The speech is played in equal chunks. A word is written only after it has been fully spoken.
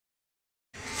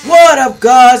What up,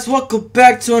 guys? Welcome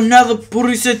back to another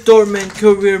Borussia Dortmund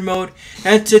career mode.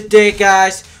 And today,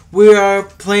 guys, we are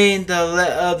playing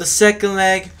the second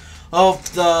leg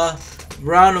of the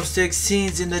round of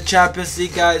 16s in the Champions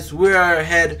League, guys. We are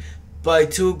ahead by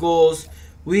 2 goals.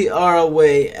 We are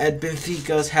away at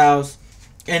Benfica's house,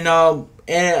 and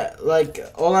like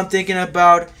all I'm thinking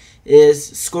about is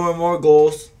scoring more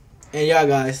goals. And yeah,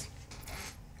 guys.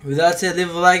 With that said,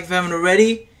 leave a like if you haven't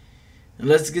already. And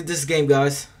let's get this game,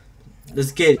 guys.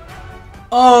 Let's get it.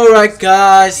 Alright,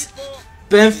 guys.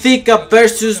 Benfica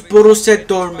versus Borussia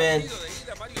Dortmund.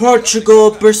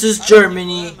 Portugal versus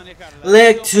Germany.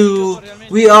 Leg 2.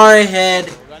 We are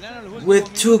ahead with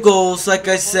 2 goals, like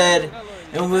I said.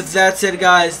 And with that said,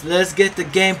 guys, let's get the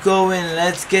game going.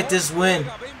 Let's get this win.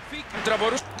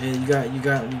 Yeah, you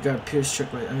got Pierce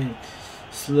trick right. I mean,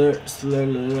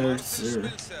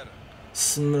 I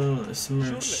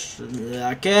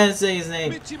can't say his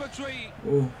name.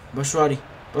 Oh, Bashwari.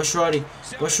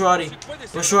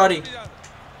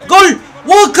 Goal!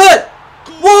 Walcott!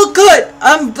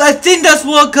 I think that's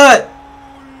Walcott.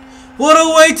 What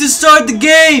a way to start the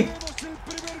game!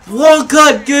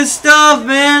 Walcott, good stuff,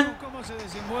 man.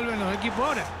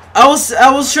 I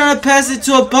was trying to pass it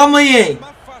to Aubameyang,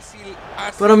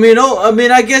 but I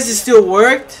mean, I guess it still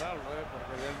worked.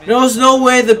 There was no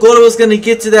way the goalie was gonna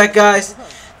get to that, guys.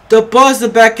 The ball's the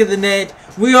back of the net.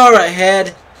 We are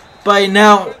ahead by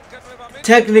now,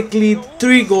 technically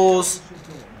 3 goals.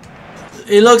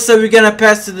 It looks like we're gonna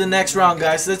pass to the next round,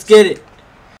 guys. Let's get it.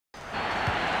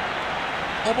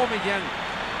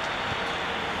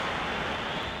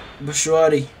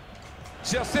 Bashwari.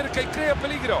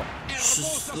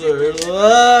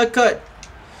 Cut.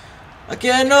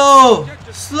 Okay, no.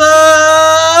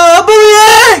 Slow.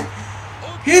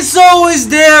 He's always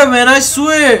there, man. I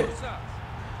swear.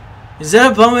 Is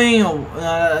that a Aubameyang?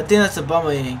 I think that's a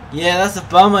Aubameyang. Yeah, that's a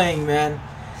Aubameyang, man.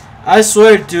 I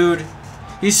swear, dude.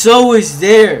 He's always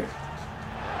there.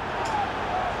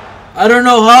 I don't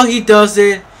know how he does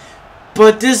it,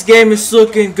 but this game is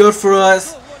looking good for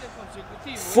us.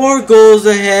 4 goals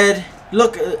ahead.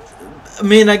 Look, I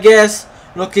mean, I guess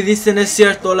lo que dicen es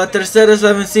cierto. La tercera es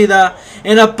la vencida,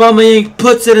 and Aubameyang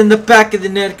puts it in the back of the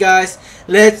net, guys.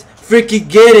 Let's freaking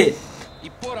get it. Y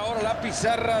por ahora la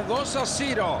pizarra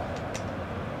 2-0.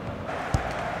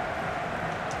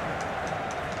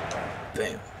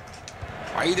 Bam.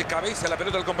 Ahí de cabeza la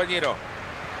pelota del compañero.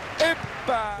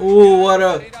 Ooh, what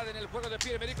a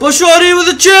Bashwari with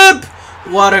a chip.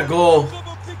 What a goal.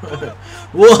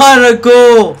 What a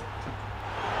goal.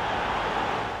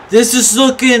 This is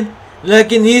looking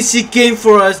like an easy game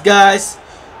for us, guys.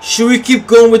 Should we keep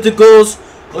going with the goals,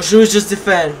 or should we just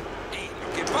defend?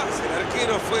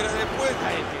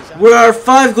 We are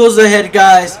 5 goals ahead,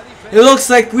 guys. It looks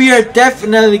like we are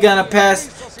definitely gonna pass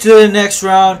to the next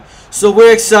round. So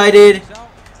we're excited.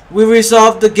 We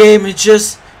resolved the game in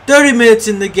just 30 minutes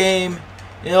in the game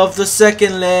of the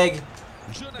second leg.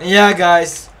 And yeah,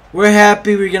 guys, we're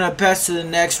happy we're gonna pass to the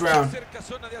next round.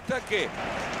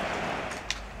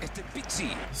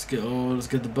 Let's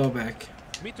get the ball back.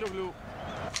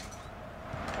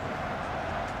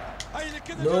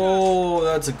 No,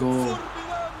 that's a goal.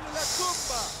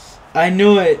 I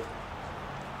knew it.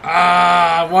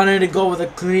 I wanted to go with a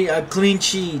clean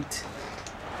sheet.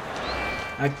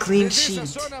 A clean sheet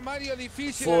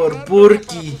for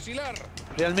Burki.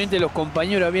 Realmente los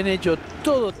compañeros habían hecho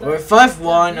todo. We're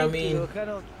 5-1, I mean.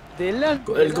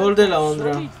 El gol de la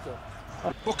Ondra.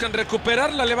 Buscan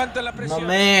recuperarla, levantan la presión. My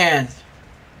man,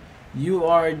 you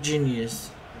are a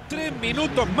genius. 3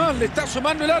 minutos más le está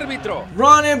sumando el árbitro.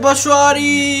 Run it,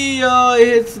 Bashwari! Oh, he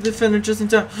hits the defender just in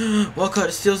time.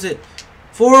 Walcott steals it.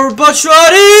 For Bashwari!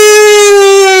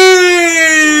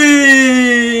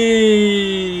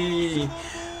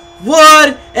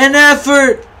 What an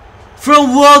effort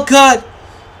from Walcott,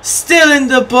 stealing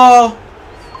the ball.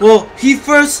 Well, he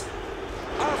first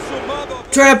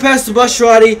tried to pass to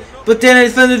Bashwari, but then the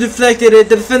defender deflected it.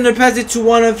 The defender passed it to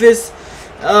one of his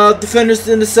defenders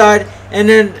in the side, and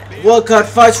then Walcott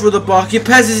fights for the ball. He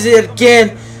passes it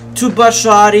again to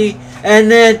Bashwari, and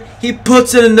then he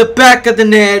puts it in the back of the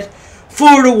net.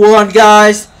 4-1,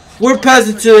 guys. We're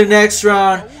passing to the next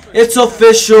round. It's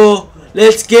official.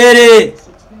 Let's get it.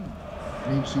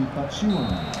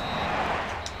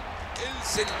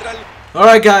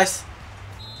 Alright, guys.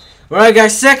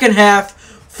 Second half,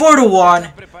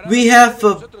 4-1. We have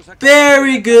a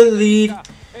very good lead,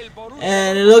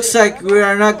 and it looks like we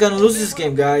are not gonna lose this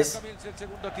game, guys.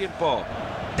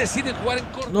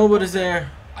 Nobody's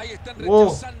there.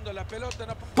 Whoa.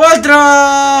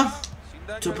 Paltra!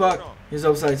 Tupac. He's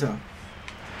outside, huh?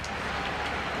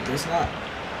 I guess not.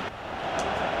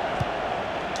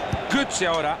 Götze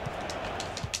ahora.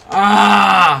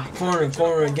 Ah,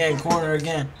 corner again. Corner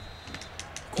again.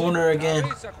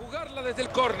 A jugarla desde el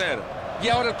córner. Y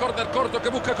ahora el córner corto que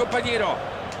busca el compañero.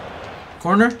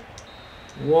 Corner.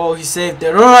 Whoa, he saved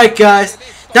it. Alright, guys.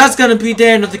 That's gonna be the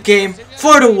end of the game.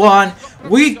 4-1.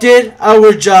 We did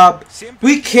our job.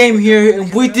 We came here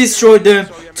and we destroyed them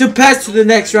to pass to the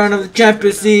next round of the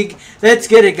Champions League. Let's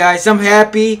get it, guys. I'm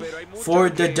happy for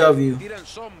the W.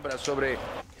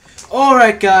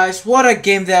 Alright, guys. What a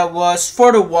game that was.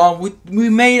 4-1. We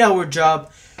made our job.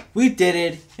 We did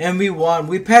it and we won.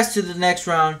 We passed to the next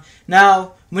round.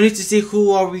 Now we need to see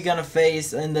who are we gonna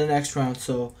face in the next round.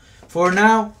 So for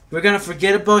now, we're gonna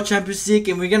forget about Champions League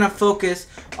and we're gonna focus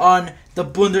on the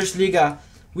Bundesliga.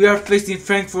 We are facing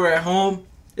Frankfurt at home.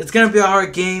 It's gonna be a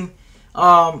hard game.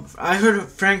 I heard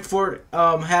Frankfurt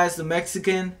has the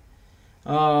Mexican.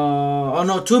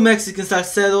 Two Mexicans,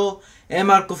 Salcedo and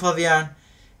Marco Fabian.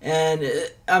 And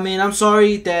I mean, I'm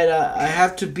sorry that I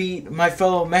have to beat my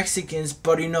fellow Mexicans,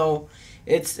 but you know,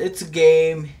 it's a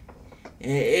game.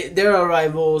 They're our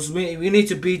rivals. We need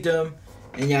to beat them.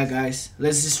 And yeah, guys,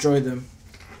 let's destroy them.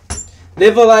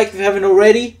 Leave a like if you haven't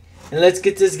already, and let's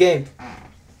get this game.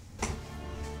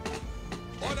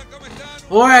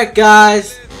 Alright,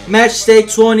 guys, match day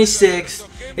 26.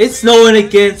 It's snowing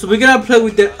again, so we're gonna play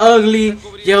with that ugly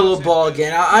yellow ball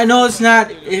again. I know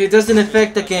it doesn't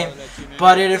affect the game,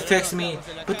 but it affects me.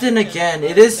 But then again,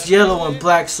 it is yellow and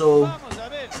black, so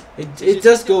it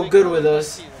does go good with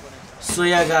us. So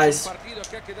yeah, guys,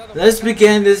 let's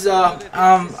begin this.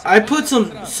 I put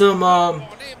some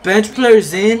bench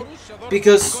players in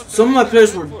because some of my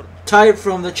players were tired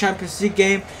from the Champions League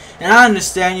game, and I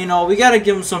understand. You know, we gotta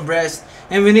give them some rest,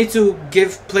 and we need to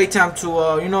give playtime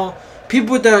to you know,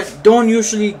 people that don't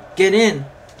usually get in.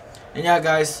 And yeah,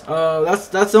 guys,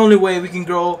 that's the only way we can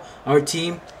grow our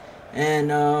team. And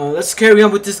let's carry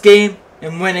on with this game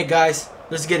and win it, guys.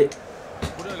 Let's get it.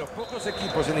 Uno de los pocos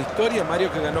equipos en la historia,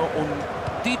 Mario, que ganó un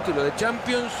título de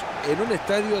Champions en un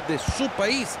estadio de su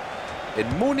país,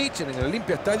 en Múnich, en el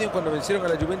Olympia Stadium, cuando vencieron a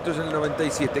la Juventus en el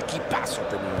 97. Equipazo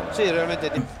tenían. Sí,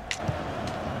 realmente.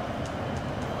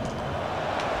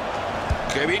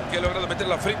 Qué bien que ha logrado meter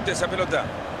la frente a esa pelota.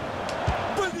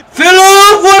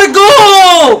 Philip, what a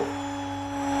goal!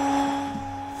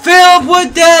 Philip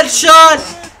with that shot,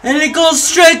 and it goes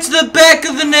straight to the back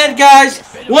of the net, guys.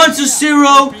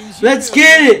 1-0. Let's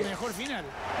get it.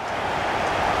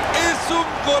 Es un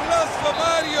golazo,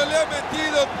 Mario. Le ha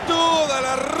metido toda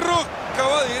la rosca.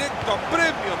 Va directo a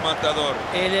premio, matador.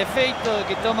 El efecto de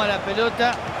que toma la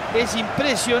pelota es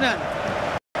impresionante.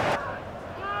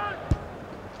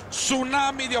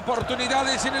 Tsunami de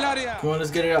oportunidades en el área. Come on,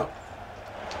 let's get it out.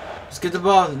 Let's get the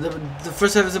ball. The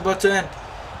first half is about to end.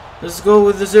 Let's go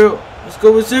with the 0. Let's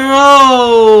go with 0.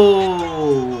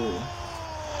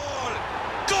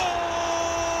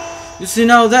 You see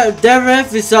now that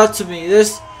ref is out to me.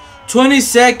 There's 20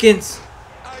 seconds.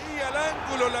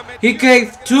 He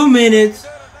gave 2 minutes,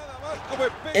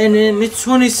 and then it's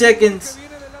 20 seconds.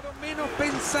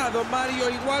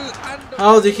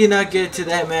 How did he not get to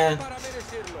that, man?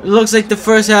 It looks like the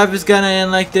first half is gonna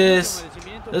end like this.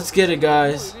 Let's get it,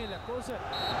 guys.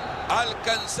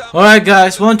 Alright,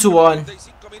 guys, 1-1.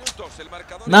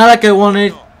 Not like I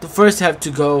wanted the first half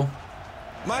to go,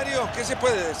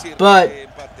 but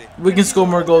we can score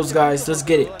more goals, guys. Let's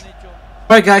get it.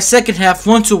 Alright, guys, second half,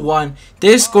 1-1.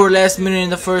 They scored last minute in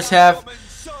the first half.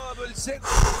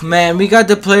 Man, we got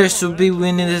the players to be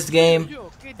winning this game,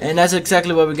 and that's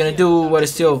exactly what we're gonna do. What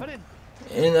is still,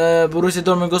 and Borussia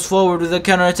Dortmund goes forward with a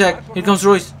counter attack. Here comes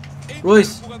Royce.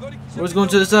 Royce going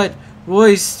to the side.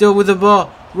 Royce still with the ball.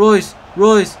 Royce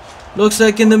looks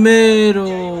like in the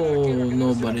middle.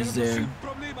 Nobody's there.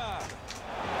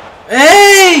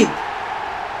 Hey!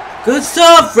 Good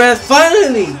stuff, ref.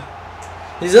 Finally.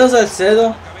 Is that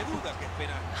Salcedo?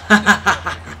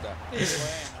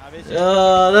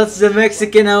 That's the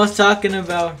Mexican I was talking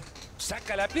about.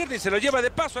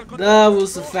 That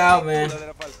was a foul, man.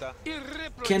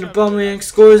 Can Aubameyang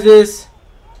scores this?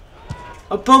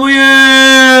 Aubameyang!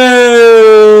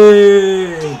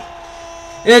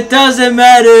 It doesn't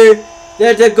matter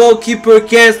that the goalkeeper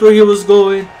guessed where he was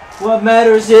going. What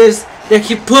matters is that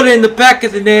he put it in the back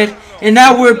of the net, and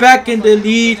now we're back in the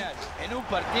lead.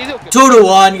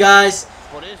 2-1, guys.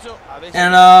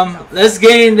 And let's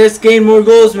gain more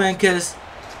goals, man, cause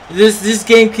this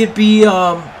game could be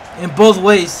in both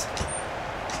ways.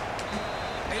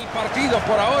 El partido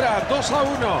por ahora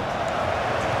 2-1.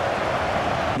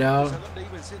 Now,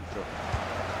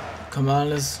 come on,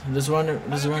 let's run it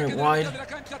wide.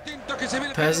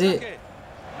 Pass it.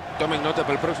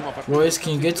 Royce,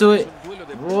 can you get to it?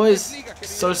 Royce,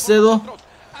 Salcedo.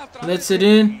 Let's it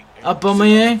in.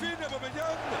 Aubameyang.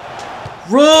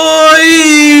 Royce!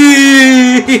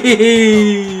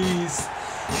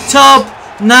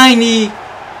 Top 90.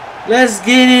 Let's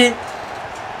get it.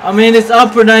 I mean, it's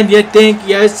upper 90, I think.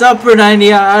 Yeah, it's upper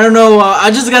 90. I don't know.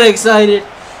 I just got excited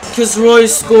because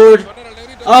Royce scored.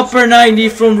 Upper 90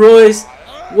 from Royce.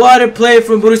 What a play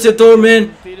from Borussia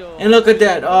Dortmund. And look at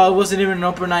that. Oh, it wasn't even an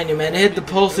upper 90, man. It hit the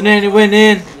post and then it went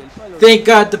in. Thank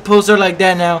God the posts are like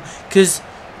that now. Because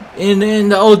in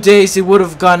the old days, it would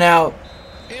have gone out.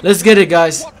 Let's get it,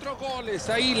 guys.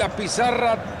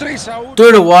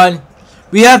 3-1.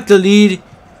 We have the lead.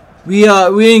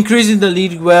 We're increasing the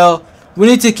lead well. We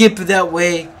need to keep it that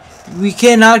way. We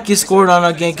cannot get scored on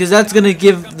again because that's gonna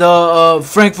give the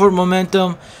Frankfurt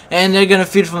momentum, and they're gonna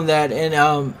feed from that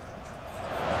and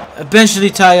eventually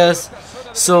tie us.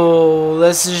 So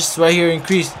let's just right here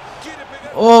increase.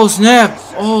 Oh snap!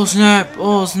 Oh snap!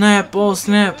 Oh snap! Oh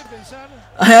snap!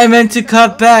 I meant to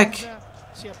cut back.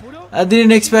 I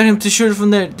didn't expect him to shoot it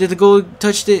from there. Did the goal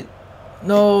touched it?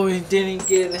 No, he didn't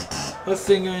get a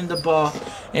finger in the ball,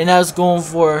 and I was going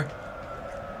for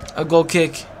a goal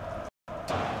kick.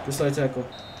 Good slide tackle.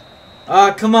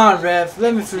 Come on, ref.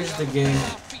 Let me finish the game.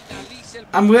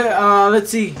 I'm gonna. Let's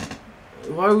see.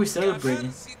 Why are we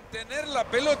celebrating?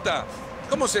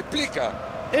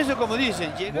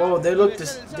 Whoa, they look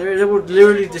this. They were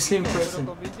literally the same person.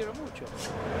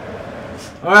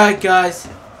 All right, guys.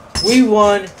 We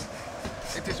won.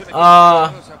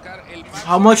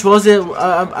 How much was it?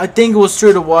 I think it was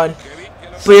 3-1.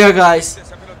 But yeah, guys,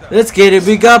 let's get it.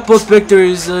 We got both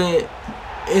victories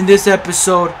in this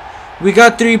episode. We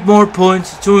got 3 more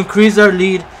points to increase our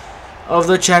lead of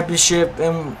the championship,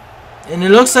 and it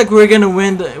looks like we're gonna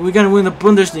win the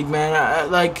Bundesliga,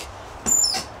 man. Like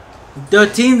the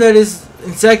team that is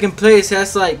in second place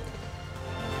has like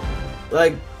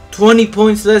 20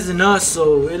 points less than us,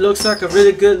 so it looks like a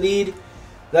really good lead.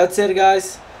 That's it,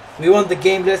 guys. We won the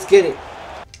game. Let's get it.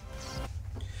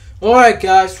 Alright,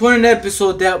 guys. What an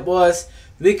episode that was.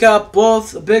 We got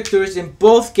both victories in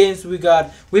both games we got.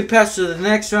 We passed to the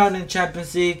next round in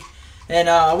Champions League. And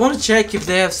I want to check if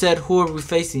they have said who are we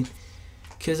facing.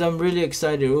 Because I'm really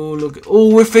excited. Oh, look.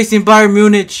 Oh, we're facing Bayern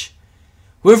Munich.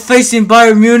 We're facing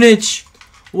Bayern Munich.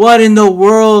 What in the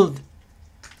world?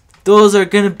 Those are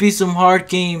going to be some hard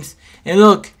games. And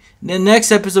look, in the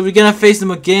next episode, we're going to face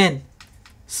them again.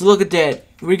 So look at that.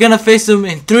 We're going to face them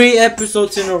in 3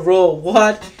 episodes in a row.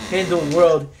 What in the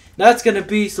world? That's going to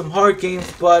be some hard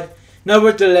games, but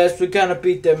nevertheless, we're going to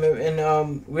beat them,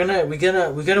 and we're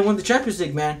gonna win the Champions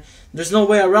League, man. There's no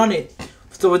way around it.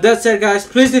 So with that said, guys,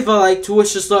 please leave a like to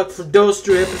wish us luck for those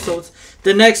 3 episodes.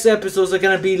 The next episodes are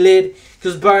going to be lit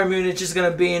because Bayern Munich is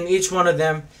going to be in each one of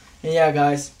them. And yeah,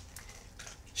 guys,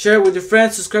 share it with your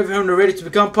friends, subscribe if you haven't already to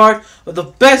become part of the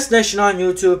best nation on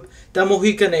YouTube, the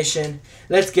Mojica Nation.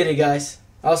 Let's get it, guys.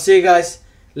 I'll see you guys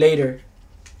later.